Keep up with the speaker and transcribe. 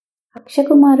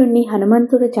అక్షకుమారుణ్ణి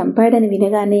హనుమంతుడు చంపాడని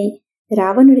వినగానే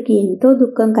రావణుడికి ఎంతో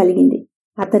దుఃఖం కలిగింది.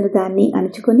 అతను దాన్ని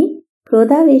అణుచుకొని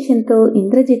క్రోధావేశంతో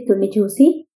ఇంద్రజిత్తుణ్ణి చూసి,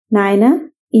 నాయనా,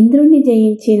 ఇంద్రుణ్ణి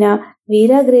జయించిన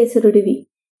వీరాగ్రేసురుడివి,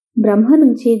 బ్రహ్మ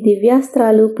నుంచి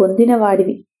దివ్యాస్త్రాలు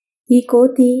పొందినవాడివి. ఈ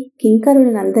కోతి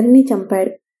కింకరులనందరినీ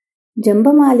చంపాడు.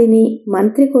 జంబమాలిని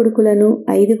మంత్రి కొడుకులను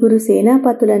 5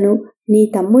 సేనాపతులను నీ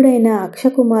తమ్ముడైన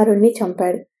అక్షకుమారుణ్ణి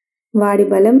చంపాడు. వాడి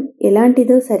బలం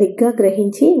ఎలాంటిదో సరిగ్గా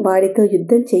గ్రహించి వాడితో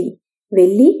యుద్ధం చెయ్యి.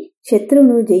 వెళ్ళి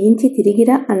శత్రువును జయించి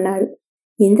తిరిగిరా అన్నాడు.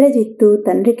 ఇంద్రజిత్తు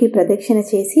తండ్రికి ప్రదక్షిణ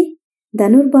చేసి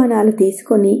ధనుర్బాణాలు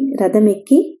తీసుకొని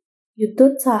రథమెక్కి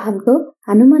యుద్ధోత్సాహంతో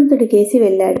హనుమంతుడికేసి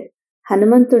వెళ్ళాడు.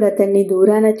 హనుమంతుడతన్ని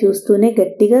దూరాన చూస్తూనే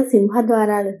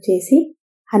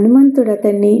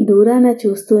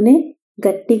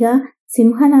గట్టిగా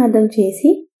సింహనాదం చేసి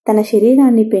తన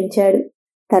శరీరాన్ని పెంచాడు.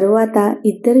 తరువాత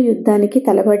ఇద్దరు యుద్ధానికి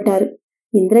తలబడ్డారు.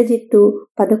 ఇంద్రజిత్తు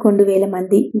 11,000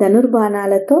 మంది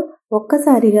ధనుర్బాణాలతో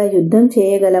ఒక్కసారిగా యుద్ధం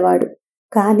చేయగలవాడు.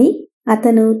 కాని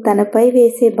అతను తనపై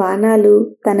వేసే బాణాలు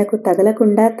తనకు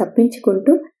తగలకుండా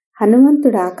తప్పించుకుంటూ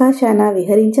హనుమంతుడు ఆకాశాన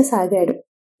విహరించసాగాడు.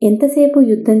 ఎంతసేపు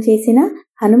యుద్ధం చేసినా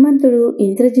హనుమంతుడు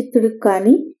ఇంద్రజిత్తుడికి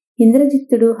గాని,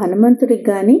 ఇంద్రజిత్తుడు హనుమంతుడికి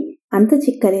గాని అంతు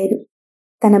చిక్కలేదు.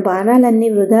 తన బాణాలన్నీ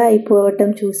వృధా అయిపోవటం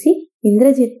చూసి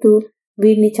ఇంద్రజిత్తు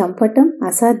వీడిని చంపటం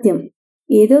అసాధ్యం,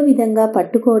 ఏదో విధంగా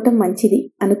పట్టుకోవటం మంచిది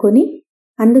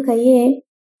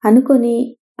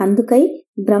అందుకై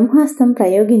బ్రహ్మాస్త్రం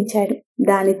ప్రయోగించాడు.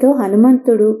 దానితో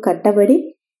హనుమంతుడు కట్టబడి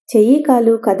చెయ్యి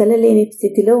కాలు కదలలేని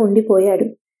స్థితిలో ఉండిపోయాడు.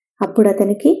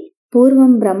 అప్పుడతనికి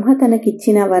పూర్వం బ్రహ్మ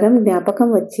తనకిచ్చిన వరం జ్ఞాపకం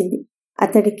వచ్చింది.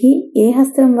 అతడికి ఏ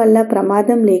హస్త్రం వల్ల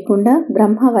ప్రమాదం లేకుండా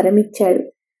బ్రహ్మ వరమిచ్చాడు.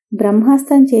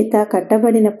 బ్రహ్మాస్త్రం చేత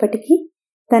కట్టబడినప్పటికీ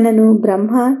తనను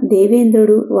బ్రహ్మ,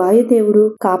 దేవేంద్రుడు, వాయుదేవుడు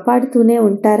కాపాడుతూనే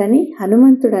ఉంటారని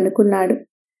హనుమంతుడు అనుకున్నాడు.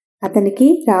 అతనికి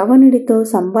రావణుడితో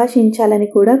సంభాషించాలని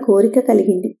కూడా కోరిక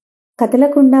కలిగింది.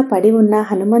 కదలకుండా పడి ఉన్న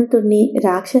హనుమంతుణ్ణి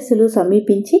రాక్షసులు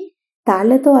సమీపించి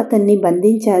తాళ్లతో అతన్ని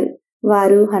బంధించారు.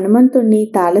 వారు హనుమంతుణ్ణి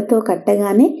తాళ్లతో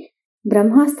కట్టగానే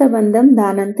బ్రహ్మాస్త్రబంధం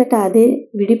దానంతట అదే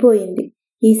విడిపోయింది.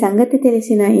 ఈ సంగతి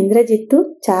తెలిసిన ఇంద్రజిత్తు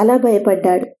చాలా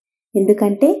భయపడ్డాడు.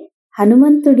 ఎందుకంటే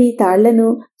హనుమంతుడి తాళ్లను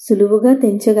సులువుగా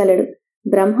తెంచగలడు.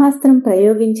 బ్రహ్మాస్త్రం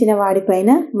ప్రయోగించిన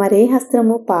వాడిపైన మరే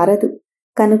హస్త్రము పారదు.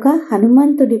 కనుక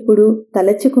హనుమంతుడిప్పుడు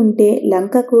తలచుకుంటే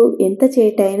లంకకు ఎంత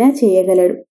చేటైనా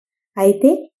చేయగలడు. అయితే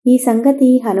ఈ సంగతి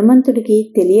హనుమంతుడికి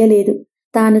తెలియలేదు.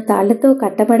 తాను తాళ్లతో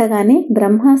కట్టబడగానే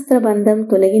బ్రహ్మాస్త్ర బంధం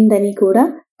తొలగిందని కూడా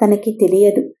తనకి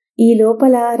తెలియదు. ఈ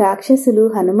లోపల రాక్షసులు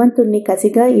హనుమంతుణ్ణి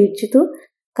కసిగా ఈడ్చుతూ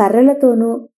కర్రలతోనూ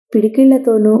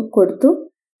పిడికిళ్లతోనూ కొడుతూ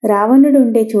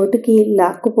రావణుడుండే చోటుకి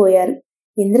లాక్కుపోయారు.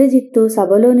 ఇంద్రజిత్తు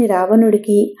సభలోని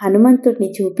రావణుడికి హనుమంతుడిని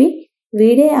చూపి,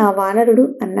 వీడే ఆ వానరుడు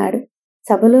అన్నాడు.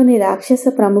 సభలోని రాక్షస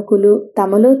ప్రముఖులు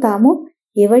తమలో తాము,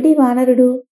 ఎవడి వానరుడు,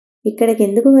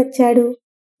 ఇక్కడికెందుకు వచ్చాడు,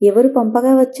 ఎవరు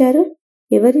పంపగా వచ్చారు,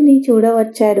 ఎవరిని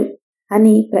చూడవచ్చాడు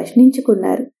అని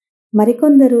ప్రశ్నించుకున్నారు.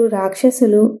 మరికొందరు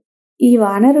రాక్షసులు, ఈ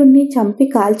వానరుణ్ణి చంపి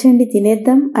కాల్చండి,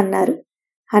 తినేద్దాం అన్నారు.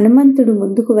 హనుమంతుడు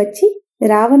ముందుకు వచ్చి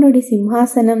రావణుడి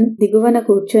సింహాసనం దిగువన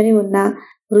కూర్చొని ఉన్న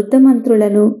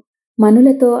వృద్ధమంత్రులను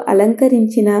మనులతో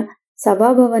అలంకరించిన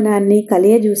సభాభవనాన్ని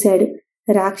కలియజూశాడు.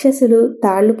 రాక్షసులు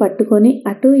తాళ్లు పట్టుకొని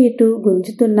అటూ ఇటూ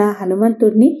గుంజుతున్న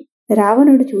హనుమంతుడిని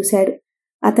రావణుడు చూశాడు.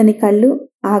 అతని కళ్ళు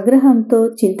ఆగ్రహంతో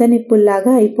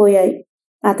చింతనిప్పుల్లాగా అయిపోయాయి.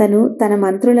 అతను తన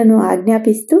మంత్రులను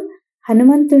ఆజ్ఞాపిస్తూ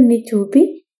హనుమంతుణ్ణి చూపి,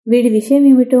 వీడి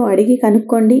విషయమేమిటో అడిగి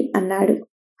కనుక్కోండి అన్నాడు.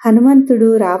 హనుమంతుడు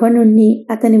రావణుణ్ణి,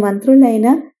 అతని మంత్రులైన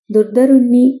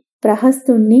దుర్ధరుణ్ణి,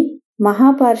 ప్రహస్తుణ్ణి,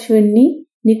 మహాపార్శ్వుణ్ణి,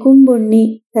 నికుంభుణ్ణి,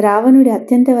 రావణుడి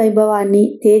అత్యంత వైభవాన్ని,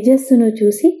 తేజస్సును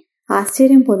చూసి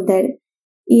ఆశ్చర్యం పొందాడు.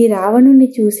 ఈ రావణుణ్ణి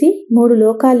చూసి 3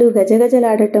 లోకాలు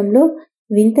గజగజలాడటంలో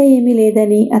వింత ఏమీ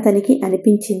లేదని అతనికి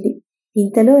అనిపించింది.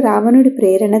 ఇంతలో రావణుడి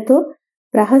ప్రేరణతో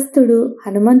ప్రహస్తుడు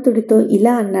హనుమంతుడితో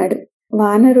ఇలా అన్నాడు.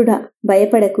 వానరుడా,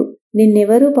 భయపడకు.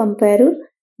 నిన్నెవరు పంపారు?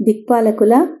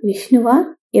 దిక్పాలకులా, విష్ణువా?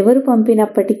 ఎవరు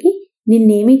పంపినప్పటికీ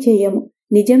నిన్నేమీ చెయ్యము.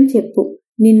 నిజం చెప్పు,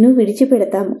 నిన్ను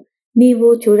విడిచిపెడతాము. నీవు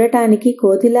చూడటానికి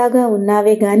కోతిలాగా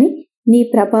ఉన్నావే గాని నీ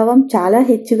ప్రభావం చాలా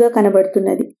హెచ్చుగా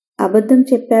కనబడుతున్నది. అబద్ధం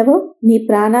చెప్పావో నీ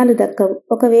ప్రాణాలు దక్కవు.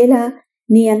 ఒకవేళ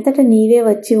నీ అంతట నీవే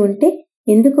వచ్చి ఉంటే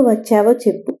ఎందుకు వచ్చావో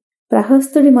చెప్పు.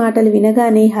 ప్రహస్తుడి మాటలు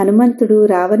వినగానే హనుమంతుడు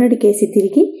రావణుడికేసి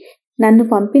తిరిగి, నన్ను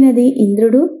పంపినది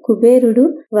ఇంద్రుడు, కుబేరుడు,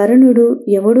 వరుణుడు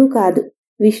ఎవడూ కాదు,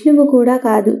 విష్ణువు కూడా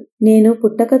కాదు. నేను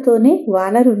పుట్టకతోనే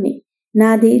వానరుణ్ణి.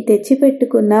 నాది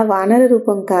తెచ్చిపెట్టుకున్న వానర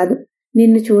రూపం కాదు.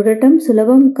 నిన్ను చూడటం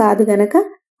సులభం కాదు గనక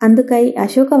అందుకై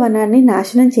అశోకవనాన్ని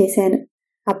నాశనం చేశాను.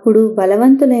 అప్పుడు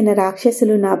బలవంతులైన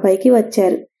రాక్షసులు నాపైకి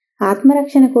వచ్చారు.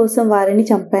 ఆత్మరక్షణ కోసం వారిని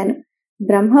చంపాను.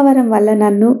 బ్రహ్మవరం వల్ల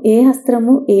నన్ను ఏ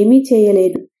హస్త్రము ఏమీ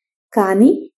చేయలేదు. కాని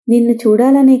నిన్ను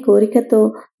చూడాలనే కోరికతో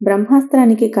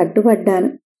బ్రహ్మాస్త్రానికి కట్టుబడ్డాను.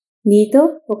 నీతో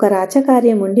ఒక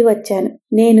రాచకార్యం ఉండి వచ్చాను.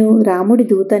 నేను రాముడి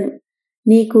దూతను.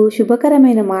 నీకు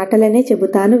శుభకరమైన మాటలనే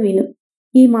చెబుతాను, విను.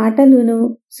 ఈ మాటలను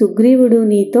సుగ్రీవుడు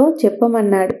నీతో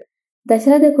చెప్పమన్నాడు.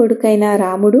 దశరథ కొడుకైన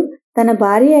రాముడు తన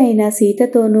భార్య అయిన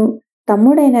సీతతోనూ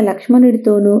తమ్ముడైన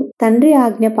లక్ష్మణుడితోనూ తండ్రి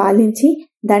ఆజ్ఞ పాలించి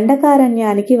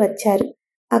దండకారణ్యానికి వచ్చారు.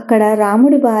 అక్కడ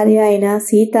రాముడి భార్య అయిన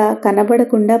సీత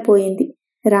కనబడకుండా పోయింది.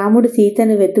 రాముడు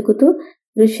సీతను వెతుకుతూ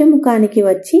ఋష్యముఖానికి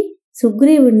వచ్చి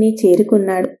సుగ్రీవుణ్ణి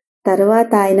చేరుకున్నాడు.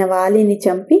 తరువాత ఆయన వాలిని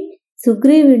చంపి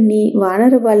సుగ్రీవుణ్ణి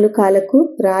వానర భల్లుకాలకు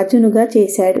రాజునుగా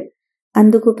చేశాడు.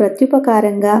 అందుకు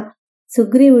ప్రత్యుపకారంగా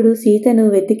సుగ్రీవుడు సీతను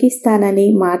వెతికిస్తానని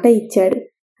మాట ఇచ్చాడు.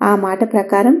 ఆ మాట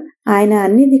ప్రకారం ఆయన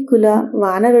అన్ని దిక్కుల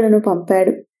వానరులను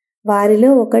పంపాడు. వారిలో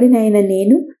ఒకడినైన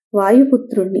నేను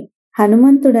వాయుపుత్రుణ్ణి,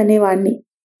 హనుమంతుడనేవాణ్ణి.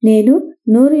 నేను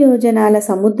 100 యోజనాల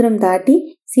సముద్రం దాటి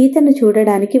సీతను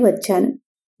చూడడానికి వచ్చాను.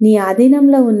 నీ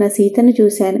ఆధీనంలో ఉన్న సీతను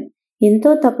చూశాను. ఎంతో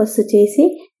తపస్సు చేసి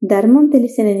ధర్మం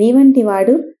తెలిసిన నీవంటి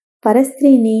వాడు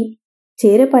పరస్త్రీని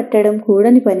చేరపట్టడం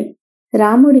కూడని పని.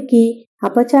 రాముడికి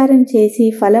అపచారం చేసి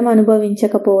ఫలం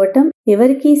అనుభవించకపోవటం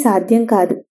ఎవరికీ సాధ్యం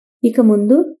కాదు. ఇక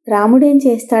ముందు రాముడేం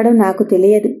చేస్తాడో నాకు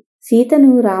తెలియదు. సీతను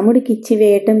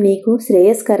రాముడికిచ్చివేయటం నీకు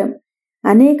శ్రేయస్కరం.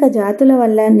 అనేక జాతుల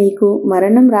వల్ల నీకు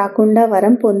మరణం రాకుండా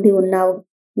వరం పొంది ఉన్నావు,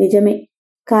 నిజమే.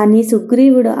 కాని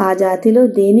సుగ్రీవుడు ఆ జాతిలో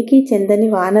దేనికి చెందని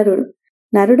వానరుడు.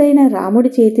 నరుడైన రాముడి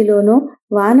చేతిలోనో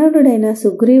వానరుడైన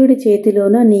సుగ్రీవుడి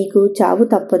చేతిలోనో నీకు చావు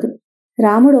తప్పదు.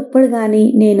 రాముడొప్పడు గాని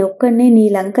నేనొక్కడే నీ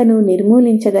లంకను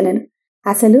నిర్మూలించగలను.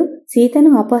 అసలు సీతను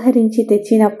అపహరించి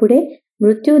తెచ్చినప్పుడే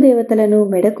మృత్యుదేవతలను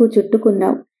మెడకు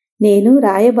చుట్టుకున్నావు. నేను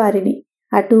రాయబారిని,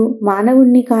 అటు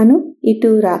మానవుణ్ణి కాను, ఇటు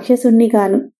రాక్షసుణ్ణి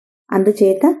కాను.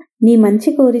 అందుచేత నీ మంచి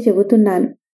కోరి చెబుతున్నాను.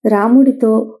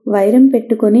 రాముడితో వైరం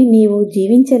పెట్టుకొని నీవు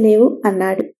జీవించలేవు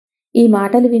అన్నాడు. ఈ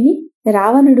మాటలు విని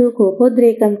రావణుడు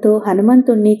కోపోద్రేకంతో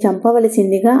హనుమంతుణ్ణి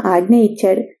చంపవలసిందిగా ఆజ్ఞ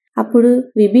ఇచ్చాడు. అప్పుడు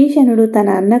విభీషణుడు తన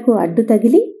అన్నకు అడ్డు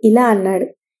తగిలి ఇలా అన్నాడు: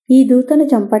 ఈ దూతను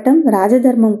చంపటం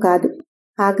రాజధర్మం కాదు.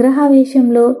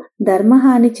 ఆగ్రహావేశంలో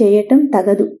ధర్మహాని చేయటం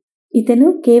తగదు. ఇతను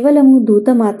కేవలము దూత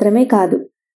మాత్రమే కాదు,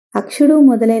 అక్షుడు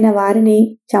మొదలైన వారిని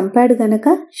చంపాడు గనక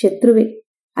శత్రువే.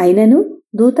 అయినను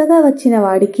దూతగా వచ్చిన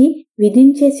వాడికి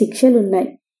విధించే శిక్షలున్నాయి.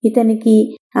 ఇతనికి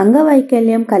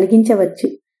అంగవైకల్యం కలిగించవచ్చు,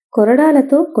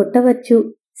 కొరడాలతో కొట్టవచ్చు,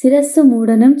 శిరస్సు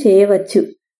మూడనం చేయవచ్చు,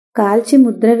 కాల్చి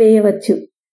ముద్ర వేయవచ్చు,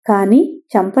 కాని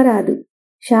చంపరాదు.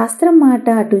 శాస్త్రం మాట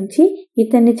అటుంచి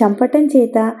ఇతన్ని చంపటం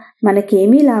చేత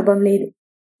మనకేమీ లాభం లేదు.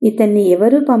 ఇతన్ని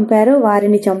ఎవరు పంపారో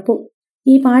వారిని చంపు.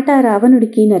 ఈ మాట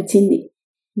రావణుడికి నచ్చింది.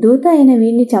 దూత అయిన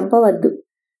వీణ్ణి చంపవద్దు,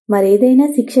 మరేదైనా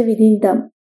శిక్ష విధిద్దాం.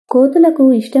 కోతులకు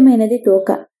ఇష్టమైనది తోక.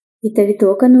 ఇతడి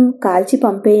తోకను కాల్చి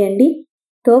పంపేయండి.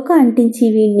 తోక అంటించి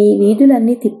వీణ్ణి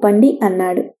వీధులన్నీ తిప్పండి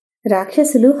అన్నాడు.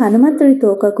 రాక్షసులు హనుమంతుడి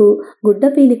తోకకు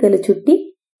గుడ్డపీలికలు చుట్టి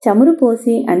చమురు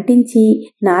పోసి అంటించి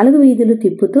 4 వీధులు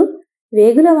తిప్పుతూ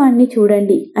వేగులవాణ్ణి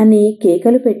చూడండి అని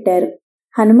కేకలు పెట్టారు.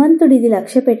 హనుమంతుడిది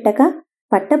లక్ష్య పెట్టక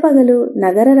పట్టపగలు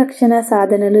నగర రక్షణ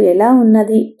సాధనలు ఎలా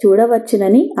ఉన్నది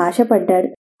చూడవచ్చునని ఆశపడ్డాడు.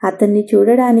 అతన్ని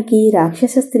చూడడానికి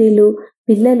రాక్షస స్త్రీలు,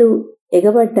 పిల్లలు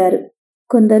ఎగబడ్డారు.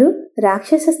 కొందరు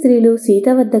రాక్షస స్త్రీలు సీత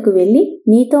వద్దకు వెళ్లి,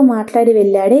 నీతో మాట్లాడి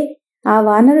వెళ్ళాడే, ఆ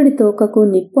వానరుడి తోకకు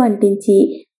నిప్పు అంటించి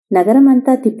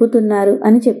నగరమంతా తిప్పుతున్నారు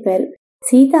అని చెప్పారు.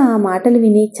 సీత ఆ మాటలు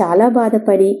విని చాలా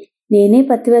బాధపడి, నేనే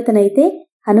పతివ్రతనైతే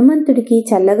హనుమంతుడికి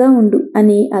చల్లగా ఉండు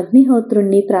అని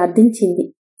అగ్నిహోత్రుణ్ణి ప్రార్థించింది.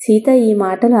 సీత ఈ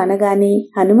మాటలు అనగానే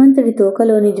హనుమంతుడి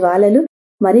తోకలోని జ్వాలలు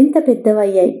మరింత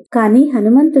పెద్దవయ్యాయి. కాని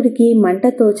హనుమంతుడికి మంట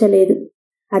తోచలేదు.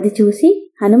 అది చూసి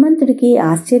హనుమంతుడికి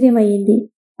ఆశ్చర్యమయ్యింది.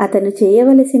 అతను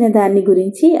చేయవలసిన దాన్ని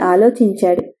గురించి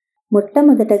ఆలోచించాడు.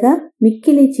 మొట్టమొదటగా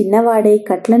మిక్కిలి చిన్నవాడై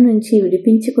కట్ల నుంచి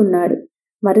విడిపించుకున్నాడు.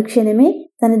 మరుక్షణమే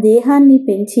తన దేహాన్ని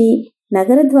పెంచి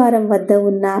నగరద్వారం వద్ద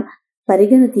ఉన్న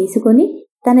పరిగెను తీసుకొని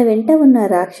తన వెంట ఉన్న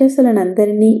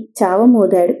రాక్షసులనందరినీ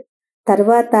చావమోదాడు.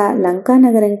 తర్వాత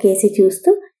లంకానగరం కేసి చూస్తూ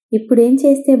ఇప్పుడేం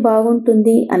చేస్తే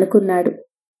బాగుంటుంది అనుకున్నాడు.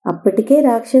 అప్పటికే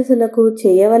రాక్షసులకు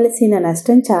చేయవలసిన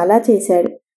నష్టం చాలా చేశాడు.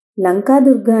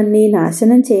 లంకాదుర్గాన్ని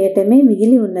నాశనం చేయటమే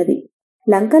మిగిలి ఉన్నది.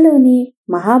 లంకలోని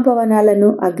మహాభవనాలను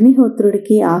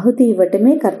అగ్నిహోత్రుడికి ఆహుతి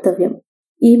ఇవ్వటమే కర్తవ్యం.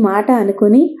 ఈ మాట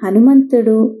అనుకుని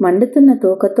హనుమంతుడు మండుతున్న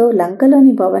తోకతో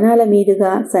లంకలోని భవనాల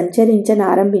మీదుగా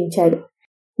సంచరించనారంభించాడు.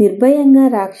 నిర్భయంగా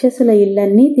రాక్షసుల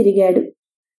ఇళ్లన్నీ తిరిగాడు.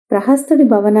 ప్రహస్తుడి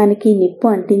భవనానికి నిప్పు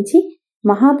అంటించి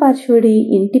మహాపార్శ్వుడి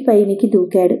ఇంటిపైనికి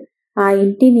దూకాడు. ఆ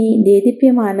ఇంటిని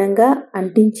దేదీప్యమానంగా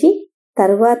అంటించి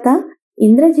తరువాత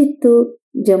ఇంద్రజిత్తు,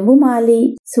 జంబుమాలి,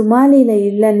 సుమాలిల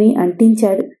ఇళ్లని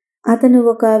అంటించాడు. అతను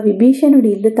ఒక విభీషణుడి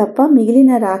ఇల్లు తప్ప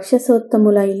మిగిలిన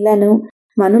రాక్షసోత్తముల ఇళ్లను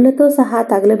మనులతో సహా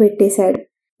తగలబెట్టేశాడు.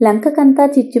 లంకకంతా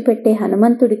చిచ్చుపెట్టే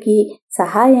హనుమంతుడికి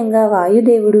సహాయంగా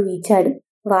వాయుదేవుడు వీచాడు.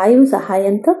 వాయువు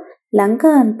సహాయంతో లంక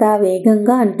అంతా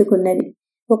వేగంగా అంటుకున్నది.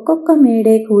 ఒక్కొక్క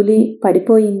మేడే కూలి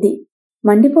పడిపోయింది.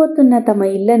 మండిపోతున్న తమ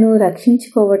ఇళ్లను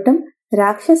రక్షించుకోవటం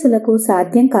రాక్షసులకు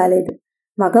సాధ్యం కాలేదు.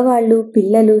 మగవాళ్లు,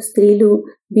 పిల్లలు, స్త్రీలు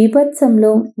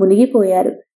బీభత్సంలో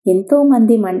మునిగిపోయారు. ఎంతో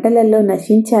మంది మంటలల్లో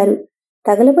నశించారు.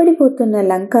 తగలబడిపోతున్న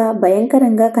లంక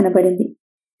భయంకరంగా కనబడింది.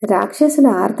 రాక్షసుల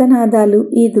ఆర్తనాదాలు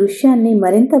ఈ దృశ్యాన్ని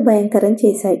మరింత భయంకరం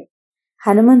చేశాయి.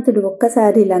 హనుమంతుడు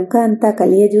ఒక్కసారి లంక అంతా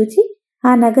కలియజూచి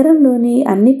ఆ నగరంలోని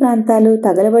అన్ని ప్రాంతాలు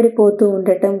తగలబడిపోతూ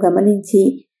ఉండటం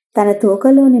గమనించి తన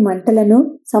తోకలోని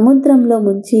మంటలను సముద్రంలో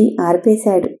ముంచి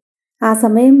ఆర్పేశాడు. ఆ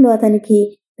సమయంలో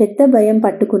అతనికి పెద్ద భయం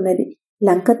పట్టుకున్నది.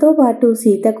 లంకతో పాటు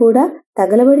సీత కూడా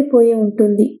తగలబడిపోయి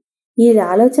ఉంటుంది. ఈ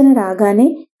ఆలోచన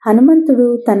రాగానే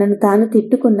హనుమంతుడు తనను తాను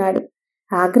తిట్టుకున్నాడు.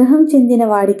 ఆగ్రహం చెందిన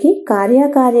వాడికి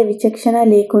కార్యకార్య విచక్షణ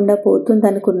లేకుండా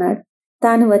పోతుందనుకున్నాడు.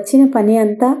 తాను వచ్చిన పని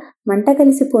అంతా మంట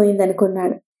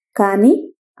కలిసిపోయిందనుకున్నాడు.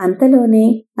 కాని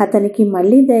అంతలోనే అతనికి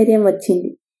మళ్లీ ధైర్యం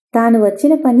వచ్చింది. తాను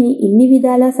వచ్చిన పని ఇన్ని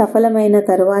విధాలా సఫలమైన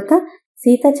తరువాత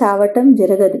సీత చావటం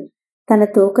జరగదు. తన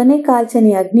తోకనే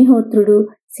కాల్చని అగ్నిహోత్రుడు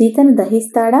సీతను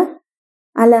దహిస్తాడా?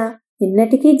 అలా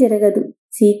ఎన్నటికీ జరగదు.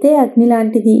 సీతే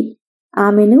అగ్నిలాంటిది.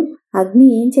 ఆమెను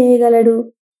అగ్ని ఏం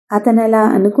చేయగలడు? అతనలా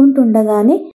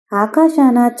అనుకుంటుండగానే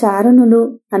ఆకాశాన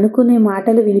చారణులు అనుకునే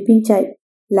మాటలు వినిపించాయి.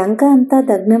 లంక అంతా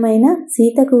దగ్నమైన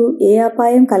సీతకు ఏ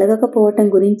అపాయం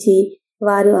కలగకపోవటం గురించి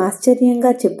వారు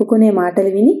ఆశ్చర్యంగా చెప్పుకునే మాటలు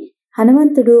విని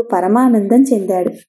హనుమంతుడు పరమానందం చెందాడు.